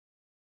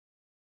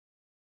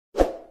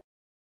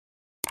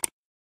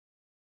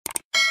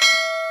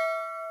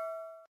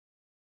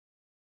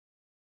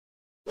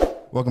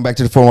Welcome back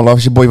to the Formal Loft.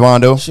 It's your boy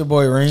Vondo. It's your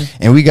boy Ring.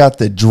 And we got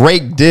the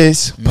Drake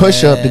DISS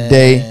push up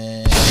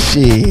today.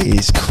 Shit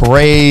is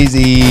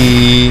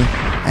crazy.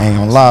 I ain't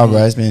gonna lie,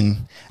 bro.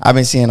 I've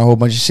been seeing a whole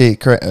bunch of shit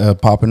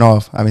popping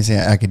off. I've been seeing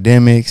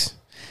academics.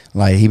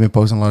 Like, he been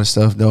posting a lot of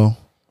stuff though.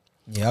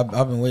 Yeah,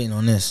 I've been waiting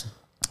on this.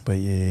 But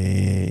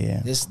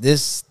yeah.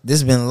 This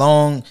been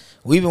long.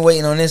 We've been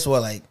waiting on this for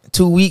like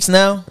 2 weeks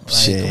now. Like,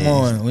 shit. Come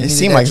on. It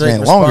seemed like it's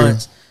been longer.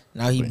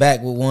 Now he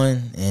back with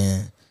one,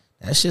 and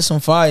that shit's on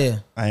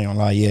fire. I ain't gonna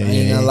lie, I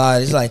ain't gonna lie.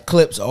 It's like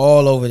clips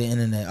all over the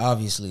internet,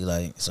 obviously.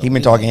 Like, so he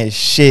been talking his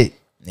shit.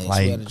 Yeah,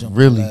 like, so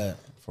really,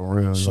 for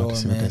real. Sure,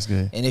 man. That's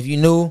good. And if you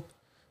new,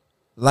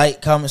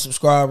 like, comment,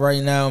 subscribe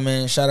right now,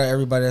 man. Shout out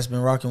everybody that's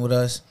been rocking with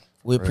us.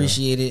 We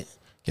appreciate it.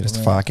 Get us to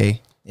 5K.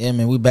 Yeah,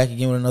 man. We back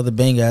again with another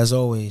banger as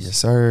always. Yes,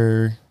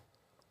 sir.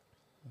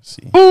 Let's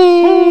see.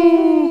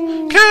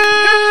 Okay.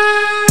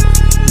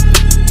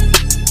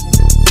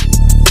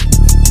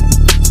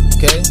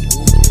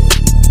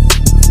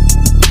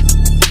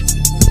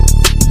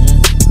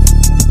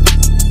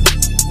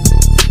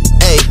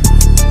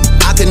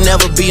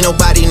 Never be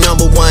nobody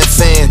 #1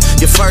 fan.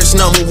 Your first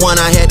 #1,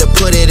 I had to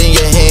put it in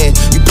your hand.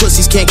 You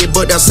pussies can't get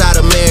booked outside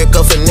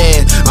America for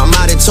nan. I'm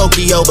out in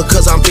Tokyo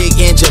because I'm big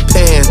in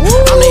Japan. Woo!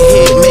 I'm the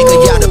hit maker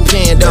y'all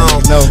depend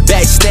on.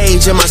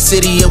 Backstage in my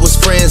city, it was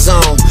friend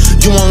zone.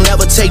 You won't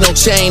never take no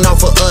chain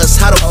off of us.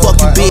 How the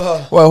fuck you be?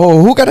 Well,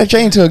 who got that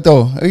chain took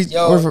though?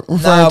 Yo,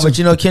 nah, but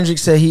you know Kendrick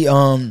said he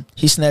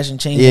snatching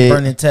chains and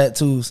burning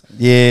tattoos.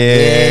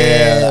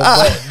 Yeah.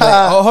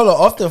 But, hold on.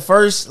 Off the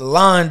first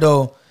line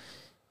though.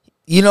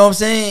 You know what I'm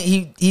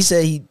saying? He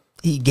said he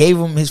gave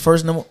him his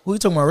first number. Who you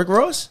talking about? Rick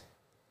Ross?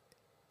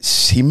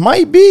 He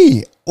might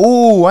be.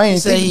 Ooh, I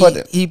ain't think about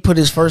that. He put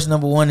his first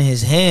 #1 in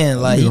his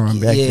hand. Like,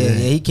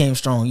 he came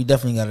strong. You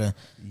definitely gotta.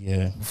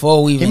 Yeah.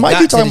 Before we even he might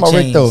got be talking to the about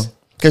chains. Rick though,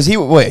 because he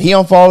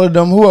unfollowed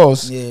them. Who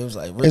else? Yeah, it was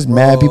like Rick It's Ross.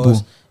 mad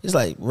people. It's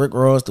like Rick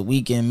Ross, The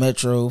Weeknd,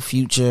 Metro,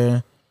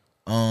 Future.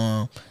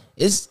 Isn't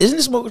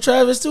it Smoke with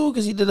Travis too?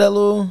 Because he did that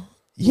little.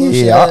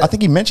 Yeah, I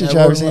think he mentioned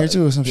Travis in here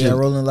too or some shit. Yeah,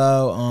 Rolling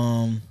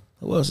Loud.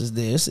 Who else is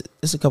there?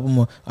 It's a couple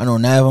more. I know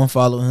Nav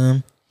unfollowed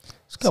him.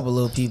 It's a couple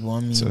little people. I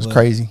mean, so it's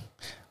crazy.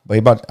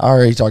 But I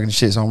already talking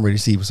shit, so I'm ready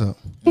to see what's up.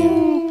 Yeah.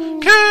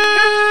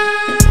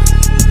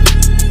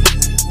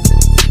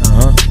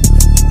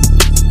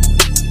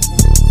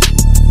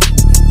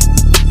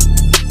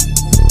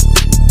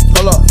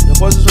 Hold on. Your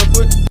pause this real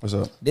quick. What's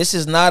up? This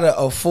is not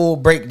a full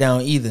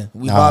breakdown either.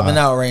 We vibing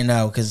out right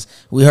now because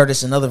we heard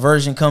it's another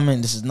version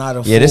coming. This is not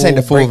a full this ain't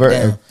the full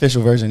breakdown.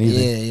 official version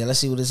either. Yeah. Let's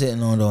see what it's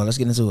hitting on though. Let's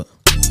get into it.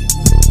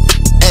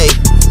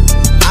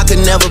 I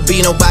could never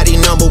be nobody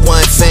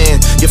 #1 fan.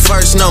 Your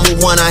first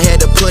 #1, I had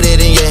to put it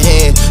in your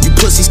hand. You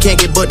pussies can't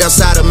get booked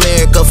outside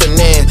America for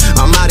nan.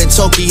 I'm out in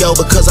Tokyo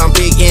because I'm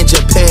big in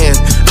Japan.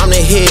 I'm the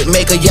hit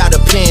maker y'all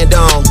depend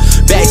on.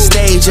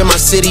 Backstage in my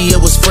city, it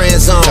was friend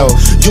zone.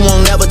 You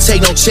won't never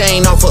take no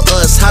chain off of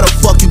us. How the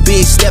fuck you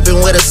big stepping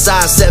with a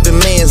size 7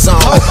 man's on?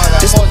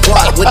 This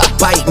block with the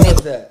bite,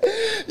 nigga.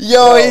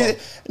 Yo,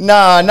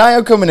 now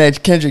I'm coming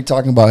at Kendrick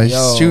talking about his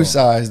shoe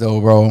size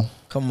though, bro.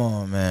 Come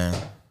on, man.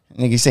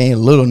 Nigga saying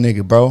little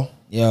nigga, bro.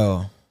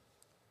 Yo,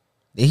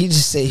 did he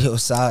just say your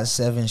size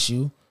 7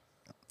 shoe?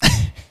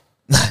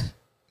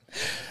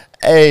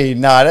 Hey,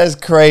 that's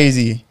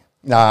crazy.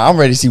 Nah, I'm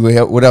ready to see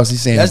what else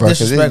he's saying, That's bro.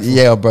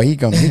 disrespectful. Bro, he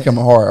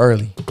coming hard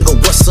early.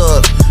 What's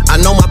up? I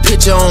know my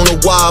picture on the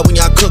wall when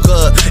y'all cook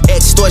up.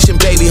 Extortion,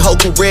 baby, whole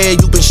career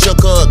you been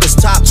shook up. Cause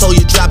Top told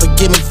you drop it,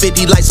 give me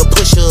 50 likes of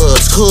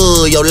push-ups.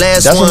 Hood, your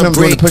last one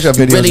brick. You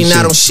really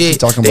not on shit.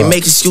 They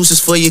make excuses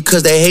for you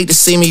cause they hate to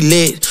see me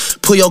lit.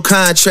 Pull your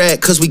contract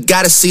cause we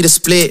gotta see the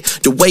split.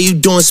 The way you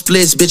doing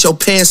splits, bitch, your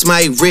pants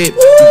might rip.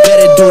 You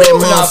better do that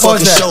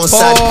motherfucking show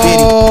inside the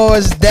video. Oh,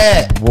 it's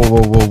that.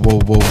 Whoa.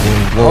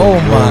 Oh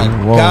my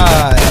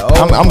God.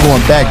 I'm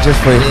going back just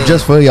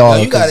for y'all.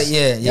 You got it.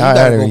 Yeah, you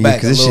gotta go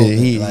back. Cause this shit,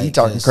 he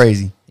talking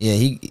crazy. Yeah,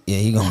 he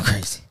going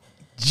crazy.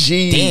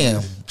 Jeez.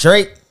 Damn,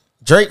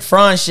 Drake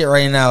frying shit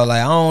right now.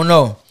 Like, I don't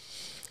know.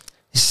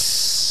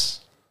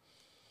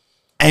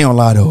 I ain't gonna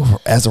lie though.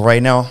 As of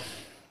right now,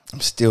 I'm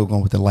still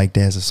going with the Like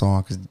That as a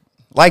song because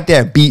Like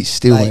That beat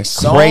still like went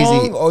song,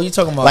 crazy. Or you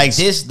talking about like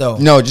this though?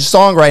 No, just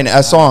song right now.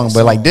 A song,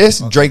 but like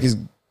this, okay. Drake is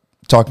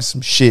talking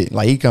some shit.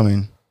 Like he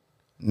coming,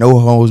 no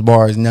hose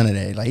bars, none of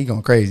that. Like he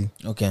going crazy.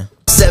 Okay.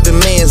 7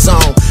 man's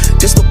on.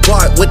 This the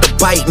part with the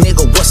bite,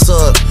 nigga, what's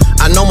up?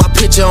 I know my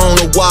picture on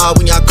the wall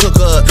when y'all cook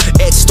up.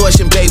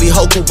 Extortion, baby,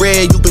 whole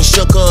career you been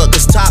shook up.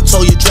 Cause Top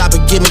told you drop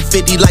it, give me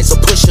 50 likes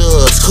of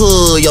push-ups.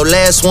 Hood, your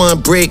last one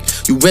brick.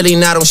 You really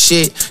not on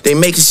shit. They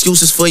make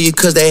excuses for you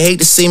cause they hate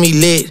to see me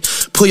lit.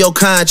 Pull your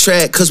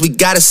contract cause we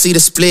gotta see the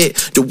split.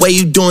 The way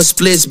you doing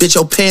splits, bitch,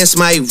 your pants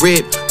might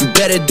rip. You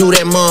better do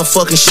that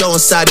motherfucking show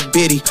inside the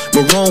bitty.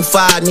 Maroon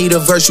 5 need a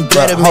verse, you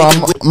better make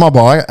it. My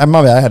bad, I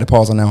had to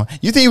pause on that one.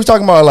 You think he was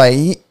talking about like,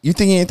 you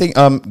think he didn't think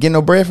getting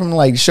no bread from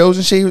like shows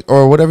and shit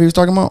or whatever he was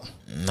talking about?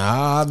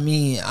 Nah, I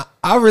mean,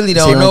 I really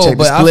don't know,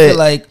 but I feel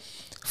like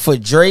for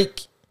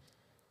Drake,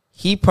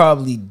 he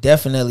probably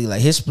definitely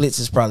like his splits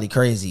is probably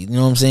crazy. You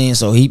know what I'm saying?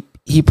 So he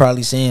he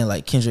probably saying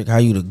like, Kendrick, how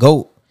you the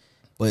GOAT?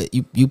 But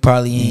you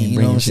probably ain't,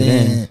 you know what I'm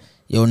saying?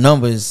 Your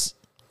numbers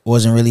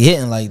wasn't really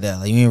hitting like that.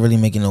 Like, you ain't really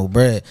making no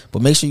bread.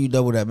 But make sure you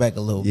double that back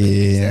a little bit.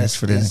 Yeah, that's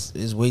for that.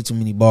 It's way too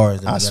many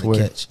bars that I we swear.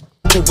 gotta catch.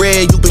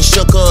 Red, you been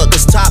shook up,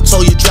 cause top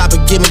told you drop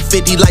it, give me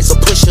 50 like some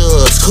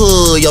push-ups.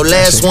 Hood, your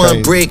last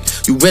one brick,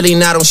 you really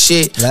not on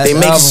shit. They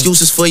make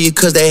excuses for you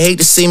cause they hate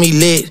to see me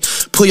lit.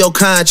 Pull your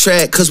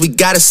contract cause we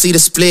gotta see the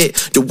split.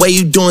 The way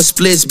you doing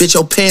splits, bitch,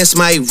 your pants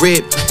might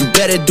rip. You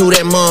better do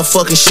that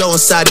motherfucking show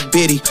inside the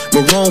bitty.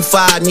 Maroon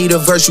 5 need a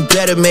verse, you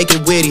better make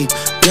it witty.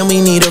 Then we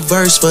need a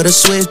verse for the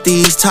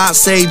Swifties. Top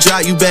say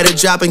drop, you better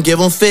drop and give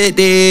them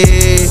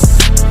 50.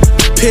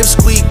 Pip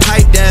squeak,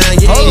 pipe down.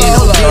 Yeah,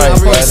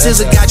 Hold on.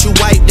 Scissor got you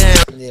wiped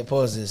down. Yeah,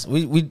 pause this.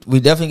 We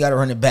definitely gotta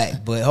run it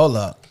back, but hold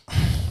up.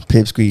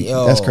 Pip squeak.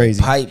 Yo, That's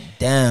crazy. Pipe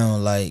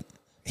down, like,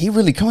 He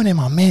really coming in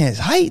my man's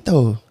height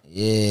though.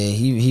 yeah,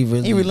 he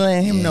really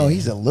letting him know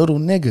he's a little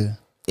nigga.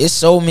 It's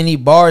so many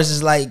bars.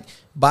 It's like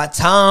by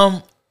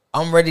time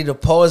I'm ready to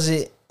pause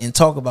it and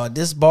talk about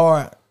this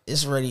bar,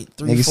 it's already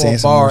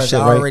 3-4 bars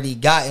I already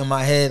got in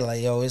my head.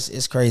 Like, yo,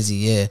 it's crazy.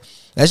 Yeah,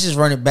 let's just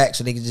run it back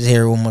so they can just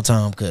hear it one more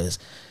time, cause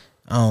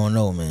I don't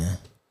know, man.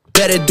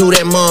 Better do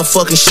that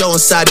motherfucking show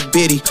inside the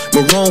bitty.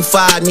 Maroon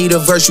 5 need a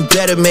verse, you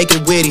better make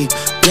it witty.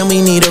 Then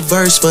we need a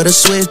verse for the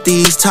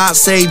Swifties. Top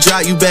say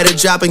drop, you better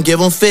drop and give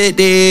them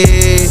 50.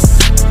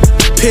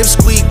 Pip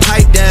squeak,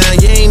 pipe down,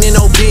 you ain't in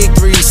no big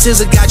three.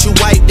 Scissor got you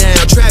wiped down,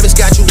 Travis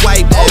got you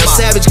wiped down,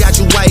 Savage got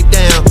you wiped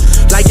down.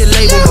 Like your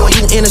label, boy,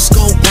 you in the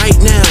scope right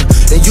now.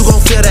 And you gon'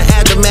 feel the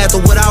aftermath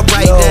of what I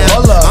write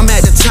down. I'm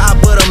at the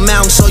top of the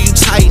mountain, so you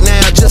tight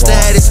now. Just to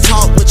have this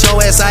talk with your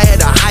ass, I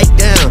had to hike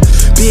down.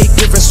 Big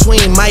difference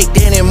between Mike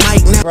then and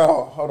Mike now.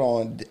 Bro, hold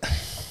on.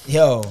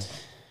 Yo,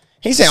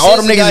 He saying all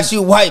them niggas got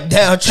you wiped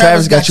down.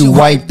 Travis got you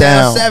wiped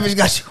down. Savage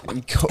got you.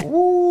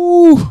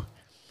 Ooh.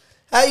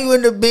 How you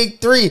in the big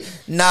three?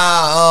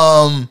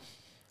 Nah,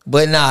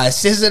 but nah,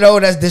 SZA though,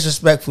 that's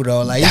disrespectful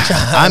though. Like,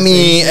 I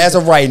mean, as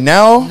of right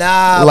now,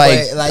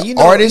 like you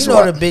know, artists,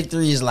 the big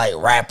three is like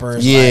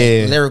rappers,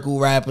 yeah, like lyrical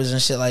rappers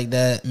and shit like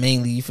that.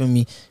 Mainly, you feel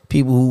me?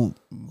 People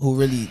who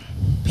really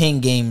pen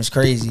game is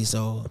crazy.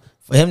 So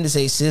for him to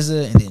say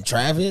SZA and then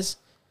Travis,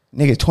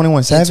 nigga,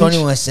 21 Savage,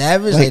 21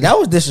 Savage, like that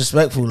was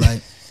disrespectful.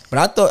 Like, but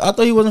I thought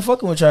he wasn't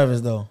fucking with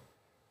Travis though.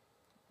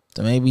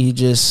 So maybe he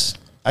just.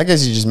 I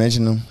guess you just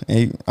mentioned him.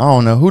 I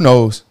don't know. Who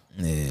knows?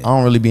 Yeah. I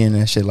don't really be in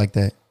that shit like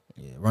that.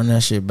 Yeah, run that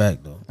shit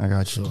back though. I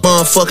got you.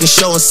 Motherfucking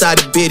show inside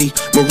the bitty.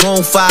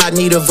 Maroon 5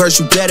 need a verse,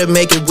 you better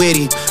make it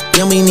witty.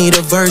 Then we need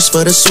a verse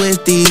for the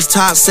Swifties.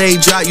 Top say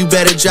drop, you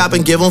better drop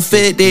and give them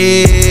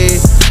 50.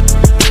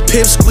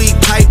 Pip squeak,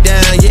 pipe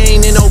down, you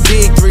ain't in no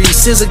big three.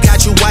 Scissor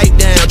got you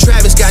wiped down,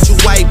 Travis got you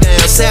wiped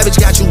down,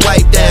 Savage got you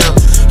wiped down.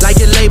 Like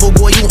your label,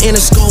 boy, you in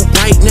the scope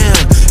right now.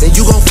 And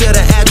you gon' feel the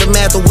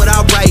aftermath of what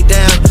I write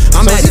down.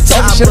 I'm at the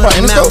top of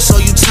the mountain,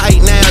 so you tight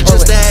now.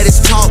 Just to have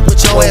this talk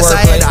with your ass,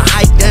 I had to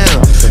hike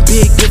down.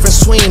 Big difference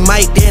between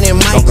Mike then and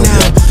Mike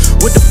now.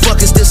 What the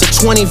fuck is this, a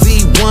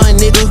 20v1,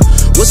 nigga?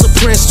 What's a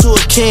prince to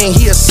a king?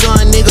 He a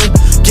son, nigga.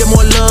 Get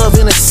more love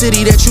in a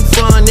city that you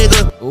from,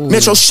 nigga.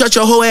 Metro, shut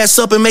your whole ass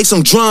up and make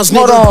some drums,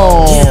 nigga.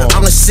 Yeah,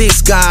 I'm the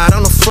sixth god,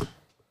 I'm the front.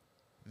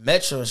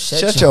 Metro,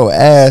 shut your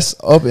ass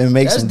up and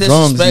make some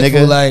drums,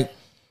 nigga. Like,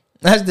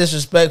 that's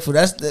disrespectful.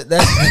 That's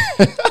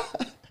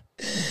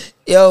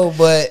yo,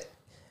 but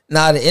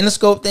nah, the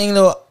Interscope thing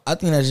though, I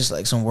think that's just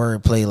like some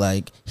wordplay.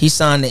 Like, he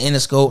signed the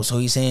Interscope, so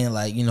he's saying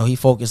like, you know, he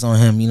focused on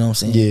him. You know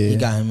what I'm saying? Yeah, he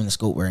got him in the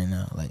scope right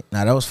now. Like,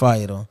 nah, that was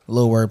fire though. A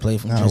little wordplay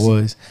from. Nah, it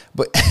was,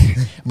 but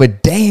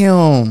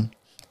damn,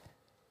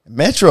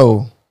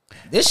 Metro.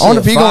 This I wonder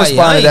if he gonna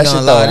respond to that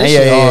shit though.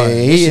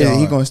 Yeah,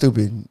 he going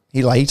stupid.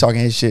 He talking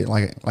his shit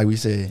like we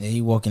said. Yeah,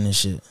 he walking this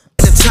shit.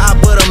 The top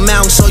of the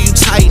mountain, so you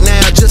tight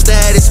now. Just to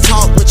have this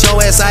talk with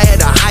your ass, I had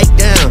to hike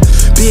down.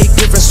 Big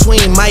difference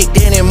between Mike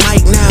then and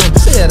Mike now.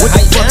 What the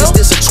fuck is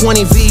this, a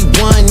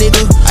 20v1,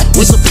 nigga?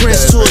 What's a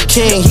prince to a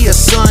king? He a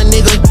son,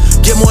 nigga.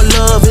 Get more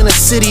love in a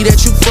city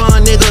that you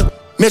from, nigga.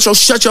 Metro,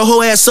 shut your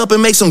whole ass up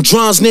and make some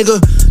drums,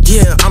 nigga.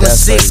 Yeah, I'm the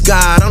sixth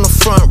god, I'm the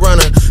front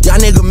runner. Y'all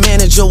nigga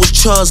manager was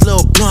Charles'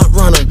 little blunt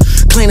runner.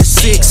 Claim the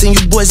six and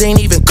you boys ain't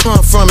even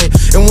come from it.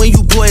 And when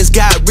you boys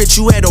got rich,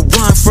 you had to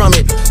run from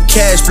it.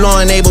 Cash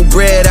flowing, able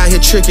bread out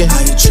here tricking.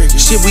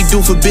 Shit we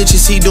do for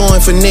bitches, he doing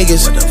for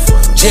niggas.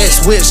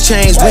 Jets, whips,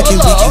 chains, wiki.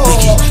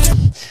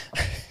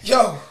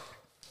 Yo,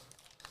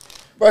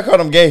 Bro, I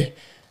called him gay.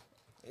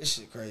 this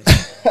shit crazy.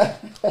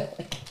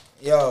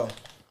 Yo,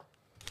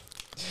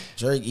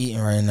 Drake eating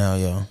right now,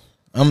 yo.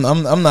 I'm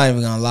not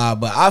even gonna lie,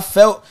 but I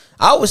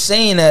was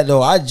saying that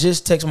though. I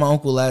just texted my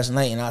uncle last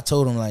night and I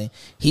told him, like,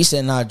 he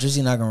said, nah,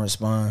 Drizzy not gonna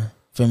respond.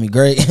 Feel me?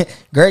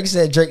 Greg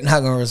said Drake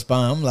not gonna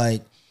respond. I'm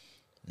like,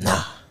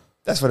 nah.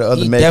 That's for the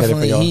other he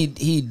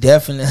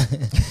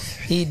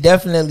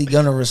definitely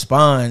gonna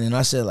respond. And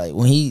I said, like,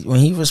 when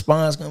he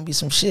responds, it's gonna be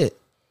some shit.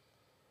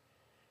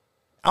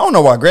 I don't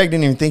know why Greg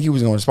didn't even think he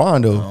was gonna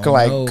respond though. Cause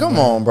like, come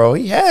on, bro,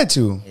 he had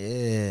to.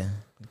 Yeah.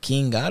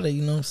 King gotta,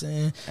 you know what I'm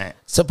saying?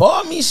 So,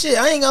 I mean, shit,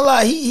 I ain't gonna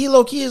lie. He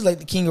low key is like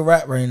the king of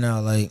rap right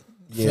now. Like,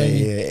 Yeah.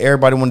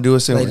 Everybody want to do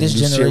it. So like this do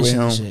shit with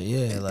generation him.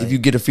 shit. Yeah, like, If you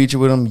get a feature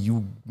with him,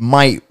 you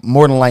might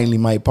more than likely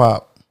might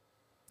pop,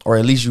 or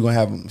at least you gonna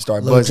have him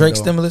start little buzzing. Drake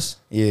though. stimulus.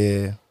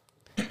 Yeah.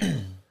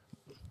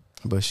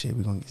 But shit,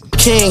 we gonna get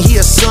King, he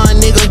a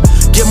son, nigga.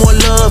 Get more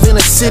love in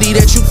a city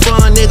that you from,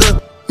 nigga.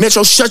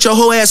 Metro, shut your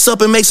whole ass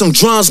up and make some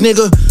drums,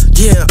 nigga.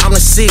 Yeah, I'm the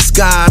sixth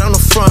guy, I'm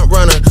the front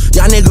runner.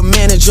 Y'all nigga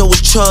manager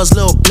was Charles'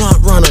 little blunt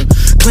runner.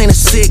 Claim the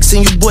six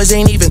and you boys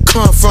ain't even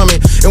come from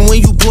it. And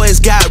when you boys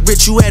got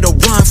rich, you had to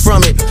run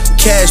from it.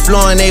 Cash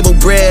flowing, able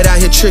bread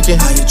out here tricking.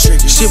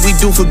 Shit we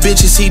do for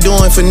bitches, he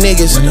doing for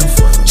niggas.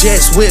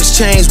 Jet switch,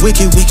 chains,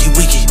 wicked.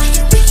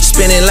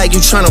 Spinning like you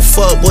tryna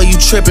fuck, boy, you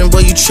trippin',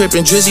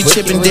 Drizzy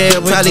chippin'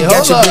 there, probably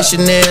got your bitch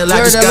Chanel.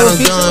 I just got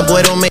them done,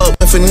 boy, don't make up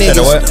for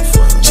niggas.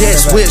 Jet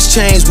switch,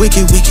 chains,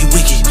 wicked.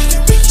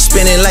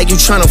 Spinning like you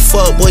tryna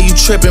fuck, boy, you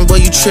trippin',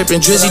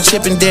 Drizzy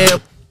chippin' there.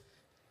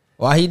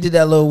 Why he did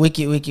that little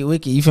wicked.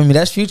 You feel me?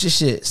 That's Future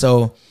shit.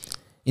 So,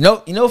 you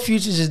know,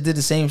 Future just did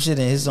the same shit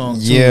in his song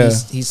too. Yeah.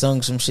 He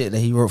sung some shit that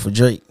he wrote for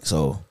Drake.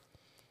 So,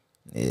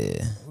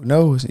 yeah. Who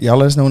knows? Y'all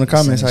let us know in the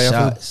comments how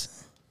y'all feel.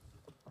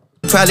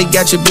 Probably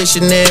got your bitch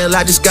Chanel,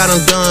 I just got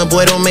them done,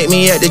 boy, don't make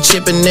me at the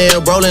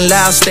Chippendale. Rolling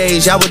loud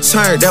stage, I would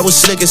turn, that was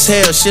slick as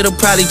hell. Shit'll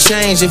probably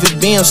change if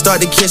it BM start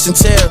to kiss and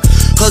tell.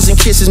 Hugs and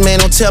kisses, man,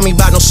 don't tell me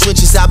about no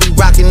switches. I be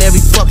rocking every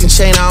fucking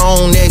chain I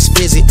own, next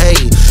visit,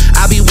 ayy.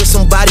 I be with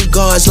some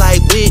bodyguards like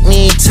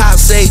Whitney. Top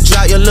say,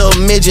 drop your little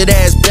midget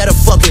ass, better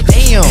fucking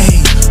damn. Hey,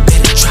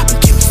 better drop and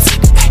give me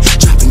 50, ay.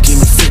 Drop and give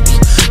me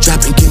 50,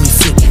 drop and give me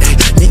 50, ay.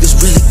 Niggas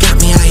really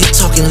got me out here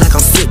talking like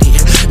I'm 50.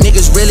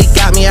 Niggas really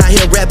got me out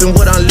here rapping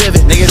what I'm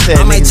living.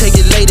 I might take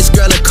your latest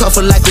girl and cuff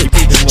her like a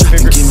drop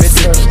and give me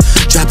 50.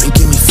 Drop and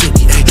give me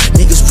 50. Ay.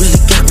 Niggas really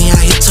got me out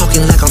here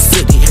talking like I'm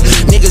 50.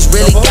 Niggas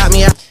really got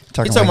me out.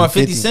 You talking about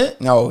 50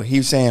 Cent? No, he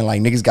was saying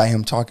like niggas got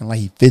him talking like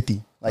he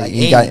 50. Like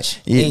he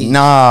age.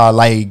 Nah,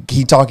 like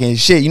he talking his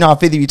shit. You know how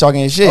 50 be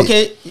talking his shit.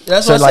 Okay,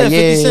 that's So what I like,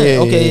 said. 50 Cent. yeah,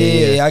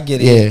 Okay, yeah, I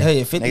get it. yeah.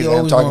 Hey, 50 Niggas, always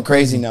I'm talking going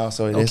crazy now.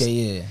 So Okay,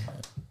 yeah.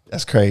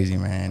 that's crazy,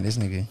 man. This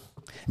nigga,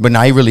 but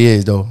nah, he really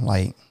is though.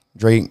 Like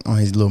Drake on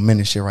his little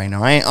minute shit right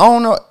now. I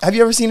don't know. Have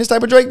you ever seen this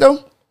type of Drake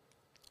though?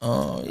 Yeah,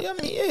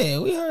 I mean, yeah,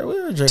 we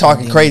heard Drake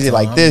Talking crazy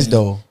like this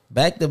though.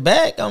 Back to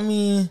back. I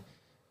mean,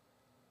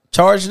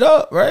 charged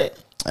up, right?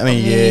 I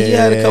mean, yeah, he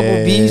had a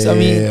couple beats. I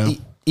mean, yeah.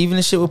 even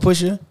the shit with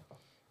Pusha,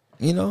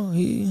 you know,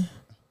 he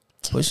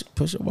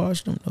Pusha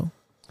washed him though.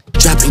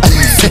 Drop and give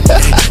me 50.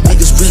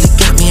 Niggas really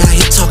got me out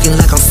here talking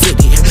like I'm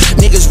 50.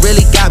 Niggas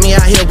really got me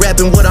out here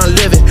rapping what I'm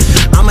living.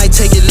 I might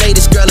take your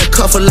latest girl and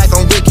cuff her like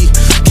I'm Ricky.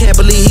 Can't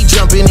believe he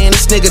jumping in,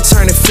 this nigga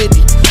turning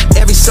 50.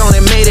 Every song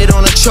that made it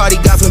on a chart he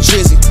got from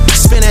Drizzy.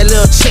 Spend that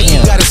little check,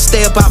 you gotta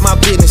stay up out my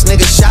business.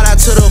 Nigga, shout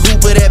out to the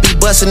hooper that be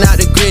busting out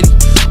the gritty.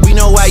 We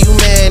know why you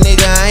mad,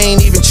 nigga, I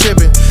ain't even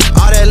tripping.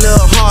 All that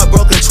little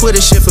heartbroken Twitter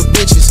shit for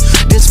bitches.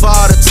 This for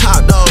all the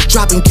top dogs,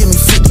 drop and give me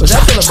 50. Was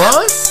that for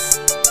LeBron?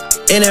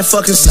 In that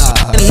fucking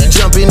and he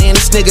jumping in,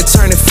 this nigga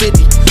turning 50.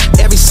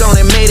 Every song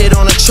that made it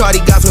on a chart he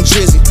got from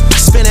Drizzy.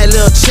 Spend that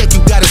little check, you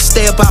gotta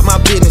stay up out my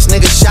business.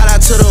 Nigga, shout out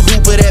to the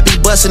hooper that be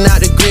busting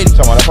out the gritty.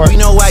 We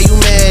know why you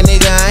mad,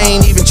 nigga, I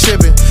ain't even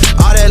tripping.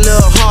 All that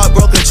little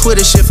heartbroken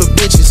Twitter shit for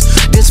bitches.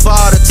 This for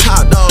all the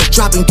top dogs,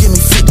 drop and give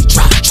me 50.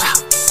 Drop.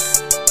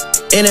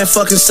 In that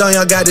fucking song,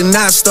 y'all got to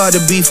not start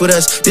the beef with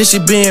us. This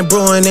shit been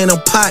brewing in a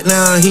pot,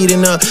 now I'm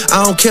heating up.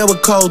 I don't care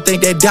what Cole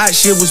think, that dot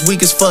shit was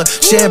weak as fuck.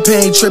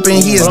 Champagne tripping,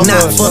 he is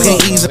not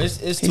fucking easy.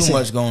 It's too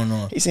much going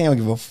on. He saying he don't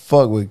give a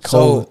fuck with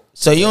Cole.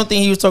 So you don't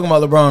think he was talking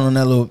about LeBron on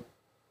that little?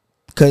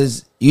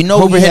 Because you know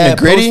Hooper he hitting had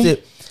the gritty?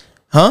 posted,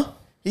 huh?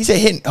 He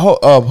said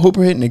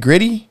Hooper hitting the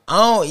gritty.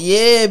 Oh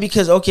yeah,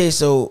 because okay,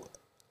 so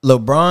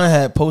LeBron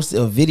had posted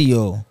a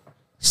video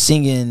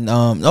singing.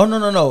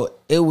 No.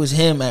 It was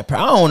him at.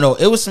 I don't know.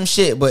 It was some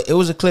shit, but it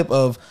was a clip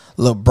of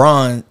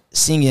LeBron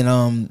singing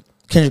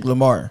Kendrick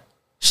Lamar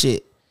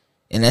shit,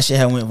 and that shit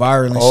had went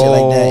viral and shit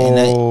like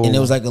that. And it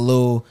was like a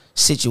little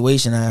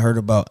situation I heard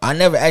about. I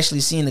never actually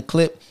seen the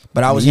clip,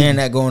 but I was hearing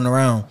that going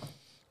around.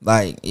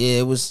 Like, yeah,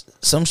 it was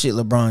some shit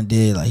LeBron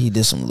did. Like, he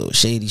did some little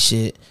shady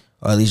shit,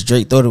 or at least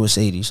Drake thought it was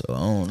shady. So I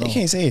don't know. You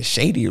can't say it's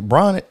shady.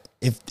 LeBron,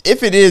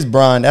 if it is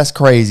Bron, that's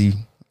crazy.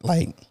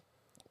 Like.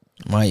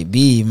 Might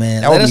be,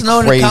 man. That Let us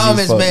know in the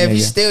comments, man. Nigga. If you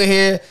still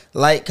here,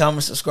 like,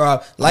 comment,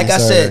 subscribe. Like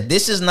yes, I said, sir.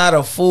 this is not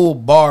a full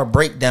bar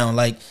breakdown.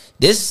 Like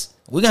this,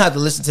 we're gonna have to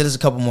listen to this a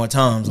couple more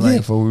times. Like,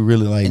 before we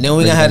really like. and then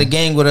we're gonna have the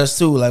gang with us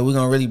too. Like, we're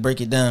gonna really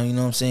break it down. You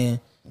know what I'm saying?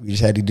 We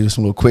just had to do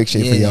some little quick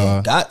shit for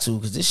y'all. Got to,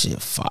 cause this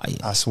shit fire.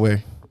 I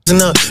swear.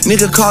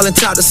 Nigga calling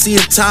top to see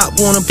if top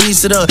want a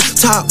piece of the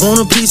top,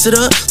 want a piece of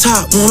the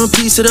top, want a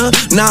piece of the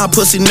nah,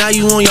 pussy, now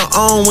you on your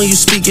own when you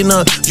speaking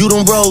up. You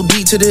don't roll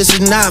deep to this,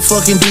 it's not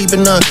fucking deep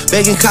enough.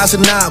 Begging cost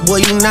or not, boy,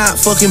 you not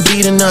fucking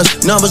beating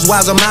us. Numbers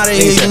wise, I'm out of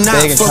here, you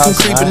not fucking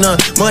creeping up.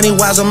 Money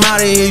wise, I'm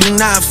out of here, you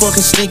not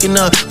fucking sneaking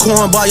up.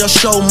 Cornball, your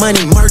show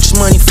money, merch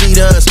money,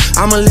 feed us.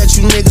 I'ma let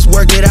you niggas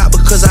work it out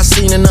because I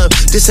seen enough.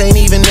 This ain't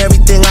even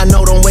everything, I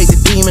know, don't wake the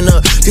demon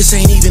up. This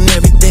ain't even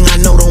everything, I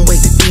know, don't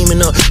wake the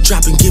demon up.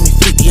 Drop and give me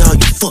 50, all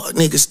you fuck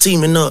niggas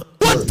teaming up.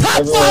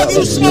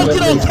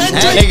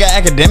 Nigga,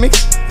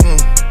 academics.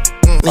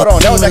 Hold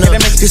on, that was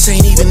academics. This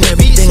ain't even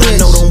everything I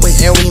know. Don't wait.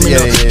 Yeah,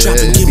 Drop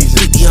and give me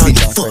 50 on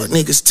you fuck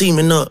niggas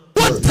teaming up.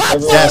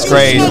 That's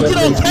crazy.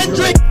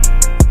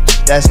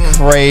 That's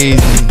crazy.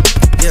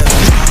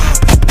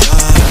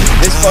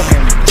 This fucking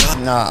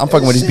I'm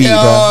fucking with this beat, bro.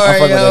 I'm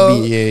fucking with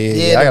that beat.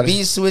 Yeah. The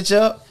beat switch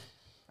up.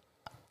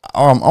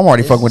 I'm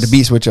already fucking with the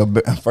beat switch up.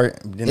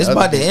 It's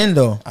about to end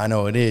though. I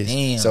know it is.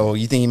 Damn. So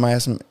you think you might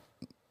have some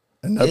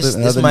This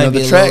might another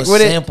be a track little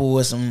with it? sample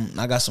with some.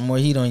 I got some more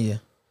heat on you.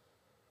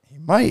 He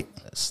might.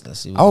 Let's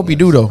see. I hope he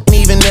do though.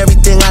 Even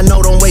everything I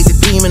know, don't wait to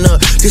demon up.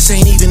 This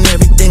ain't even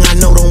everything I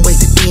know, don't wait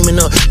to demon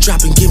up.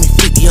 Drop and give me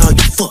 50, all you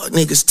fuck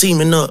niggas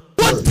teaming up.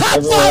 What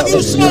platform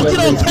you smoking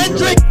on,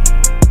 Kendrick?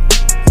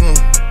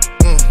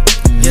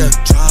 Yeah,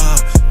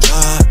 drop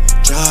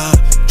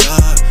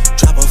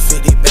a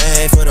 50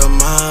 bag for the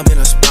mob in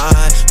a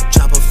spot.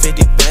 Drop a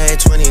 50 bag,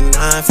 29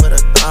 for the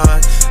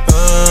thought.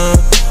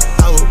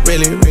 I was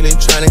really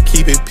trying to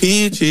keep it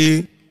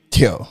PG.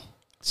 Yo.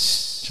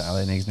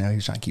 Charlie niggas now, he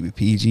was trying to keep it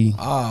PG.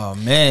 Oh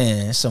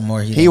man, some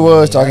more heat. He on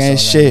was me. talking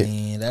That's his all I shit.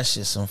 mean. That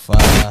shit some fire.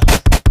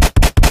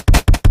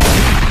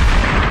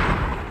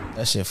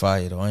 That shit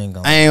fire though. I ain't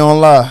gonna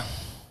lie.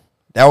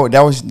 That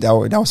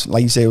was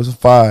like you said, it was a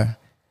fire.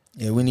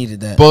 Yeah, we needed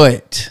that.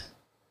 But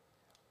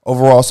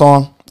overall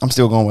song, I'm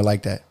still going with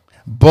like that.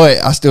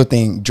 But I still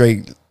think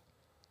Drake,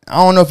 I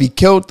don't know if he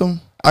killed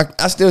them.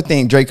 I still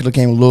think Drake could have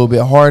came a little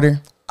bit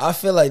harder. I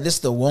feel like this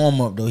the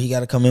warm up though. He got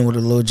to come in with a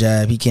little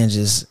jab. He can't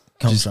just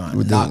come trying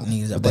to knock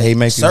niggas out. But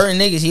certain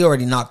niggas he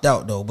already knocked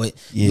out though. But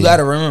you got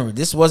to remember,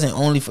 this wasn't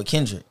only for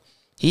Kendrick.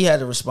 He had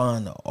to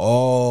respond to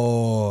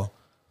all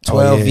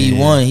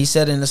 12v1. He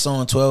said in the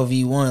song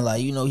 12v1,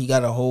 like, you know, he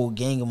got a whole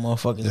gang of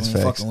motherfuckers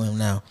when fucking with him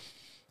now.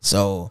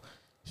 So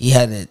he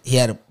had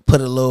to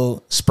put a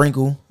little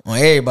sprinkle on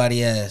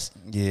everybody's ass.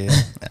 Yeah,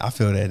 I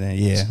feel that then.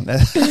 Yeah,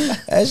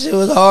 that shit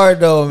was hard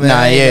though, man.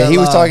 Nah, yeah, he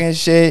was talking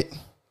shit.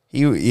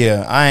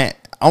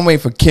 I'm waiting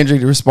for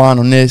Kendrick to respond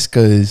on this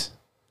because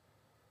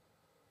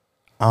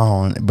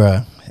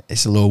bruh,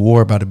 it's a little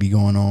war about to be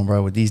going on,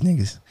 bro, with these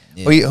niggas.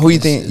 Yeah, who you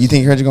think? You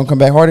think Kendrick gonna come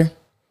back harder?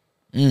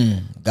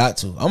 Got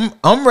to.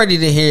 I'm ready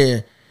to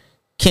hear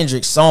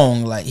Kendrick's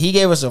song. Like, he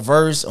gave us a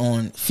verse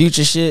on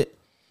Future shit.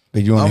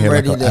 But you want to hear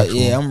ready like to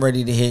actual... I'm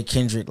ready to hear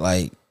Kendrick,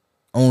 like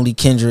only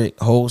Kendrick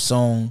whole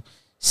song.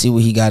 See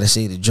what he got to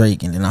say to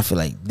Drake, and then I feel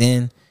like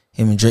then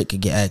him and Drake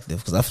could get active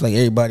because I feel like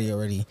he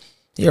already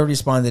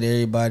responded to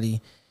everybody.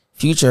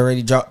 Future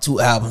already dropped 2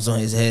 albums on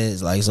his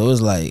heads, like, so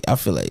it's like I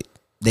feel like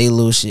they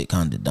little shit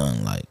kind of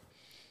done. Like,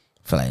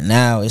 I feel like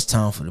now it's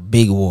time for the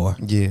big war.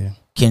 Yeah,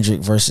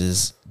 Kendrick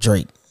versus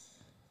Drake.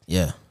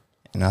 Yeah.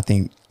 And I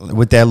think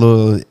with that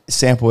little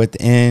sample at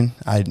the end,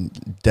 I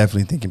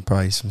definitely thinking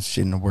probably some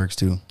shit in the works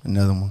too.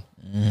 Another one.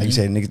 Like you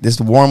said, nigga, this is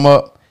the warm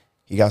up.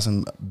 He got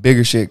some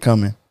bigger shit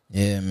coming.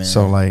 Yeah, man.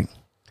 So like,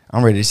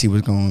 I'm ready to see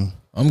what's going.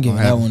 I'm giving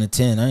that one a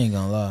 10. I ain't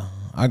gonna lie.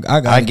 I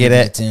gotta give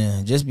it a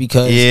 10 just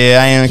because. Yeah,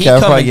 I am. I'll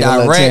probably get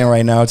a 10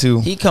 right now too.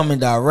 He coming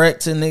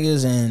direct to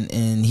niggas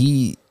and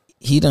he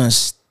done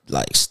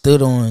like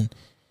stood on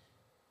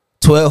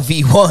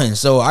 12v1.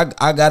 So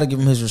I gotta give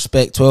him his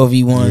respect.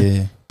 12v1.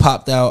 Yeah.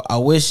 Popped out. I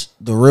wish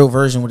the real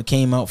version would have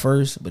came out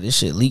first, but this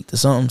shit leaked or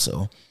something.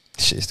 So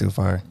shit still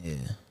fire. Yeah,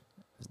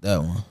 it's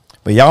that one.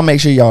 But y'all make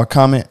sure y'all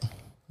comment,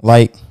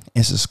 like,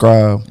 and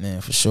subscribe.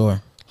 Man, for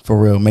sure. For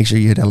real. Make sure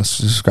you hit that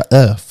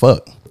subscribe.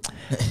 Fuck.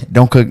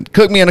 Don't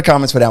cook me in the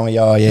comments for that one,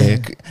 y'all. Yeah.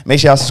 Make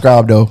sure y'all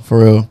subscribe though.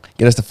 For real.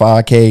 Get us to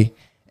 5K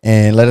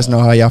and let us know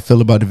how y'all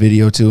feel about the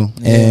video too.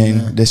 Yeah,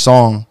 and this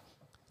song.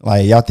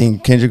 Like, y'all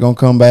think Kendrick gonna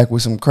come back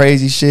with some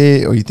crazy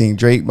shit, or you think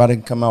Drake about to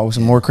come out with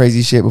some more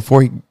crazy shit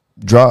before he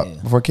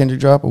before Kendrick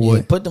drop, or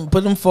what? Put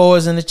them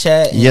forwards in the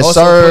chat. Yes,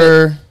 also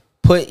sir.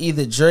 Put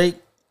either Drake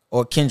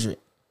or Kendrick.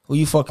 Who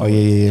you fucking with?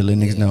 Yeah. Let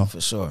niggas know. For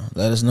sure.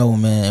 Let us know,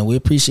 man. And we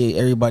appreciate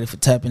everybody for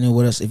tapping in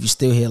with us. If you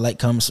still here, like,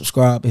 comment,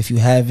 subscribe. If you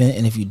haven't,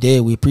 and if you did,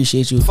 we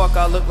appreciate you. Fuck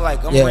I look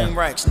like. I'm ring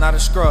racks, not a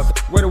scrub.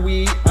 Where the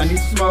weed? I need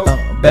smoke.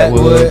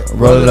 Backwood.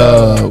 Roll it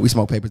up. We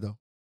smoke papers though.